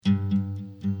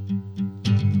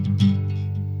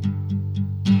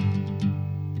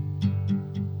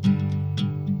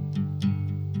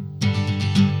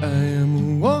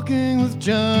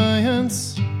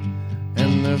giants,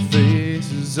 and their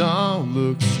faces all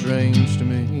look strange to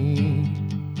me.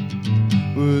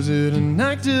 Was it an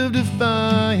act of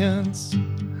defiance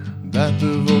that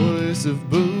the voice of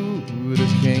Buddha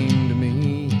came to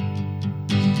me?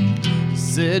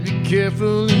 Said, be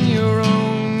careful in your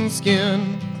own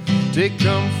skin, take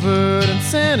comfort in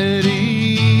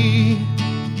sanity,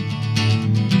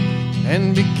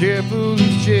 and be careful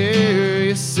whose chair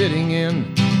you're sitting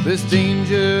in. There's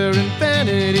danger in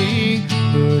vanity,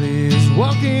 but he's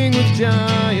walking with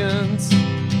giants,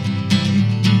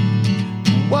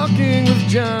 walking with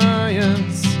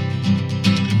giants.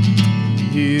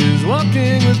 He is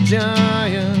walking with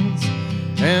giants,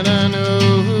 and I know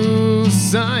whose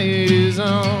side is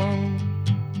on.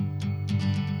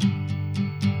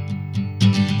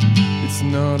 It's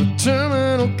not a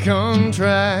terminal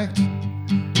contract,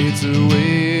 it's a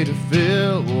way to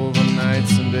fill the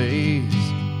nights and days.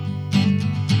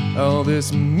 All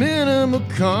this minimal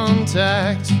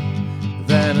contact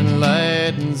that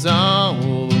enlightens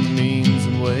all the means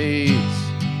and ways.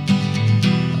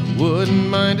 I wouldn't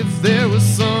mind if there was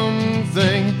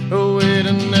something, a way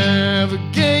to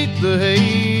navigate the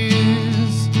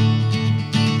haze,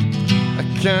 a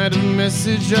kind of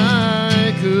message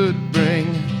I could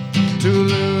bring to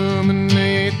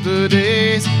illuminate the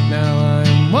days. Now I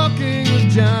am walking with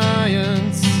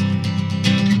giants,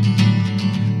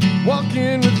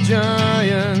 walking with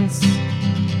giants.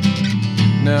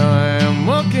 Now I am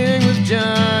walking with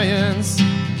giants,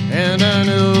 and I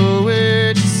know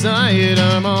which side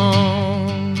I'm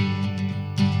on.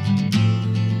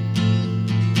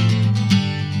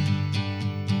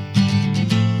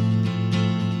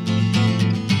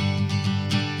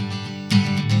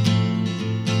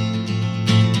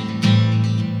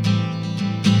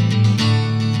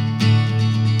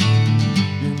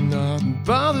 You're not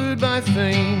bothered by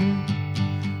fame,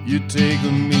 you take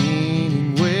the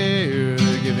meaning where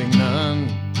they're giving none,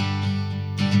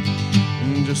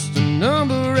 and just a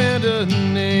number and a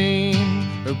name,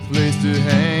 a place to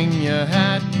hang your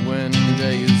hat when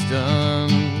day is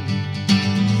done.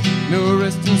 No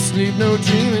rest and sleep, no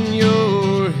dream in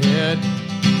your head,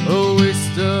 a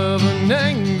waste of an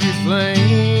angry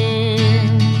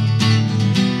flame,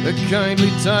 a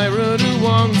kindly tyrant who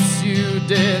wants you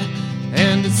dead,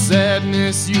 and its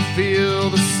sadness you feel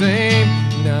the same.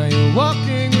 Now you're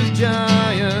walking with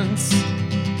giants,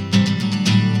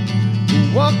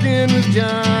 walking with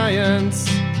giants.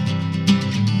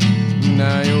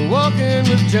 Now you're walking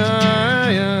with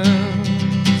giants,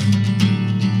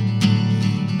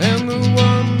 and the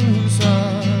one whose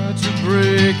heart you're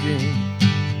breaking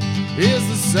is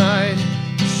the side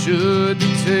you should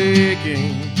be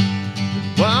taking. But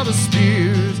while the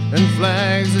spears and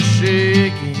flags are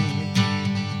shaking,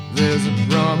 there's a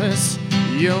promise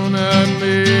you're not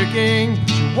making.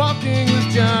 You're walking with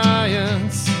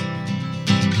giants,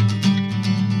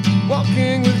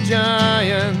 walking with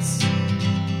giants.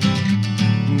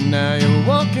 Now you're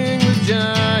walking with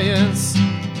giants,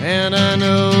 and I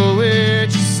know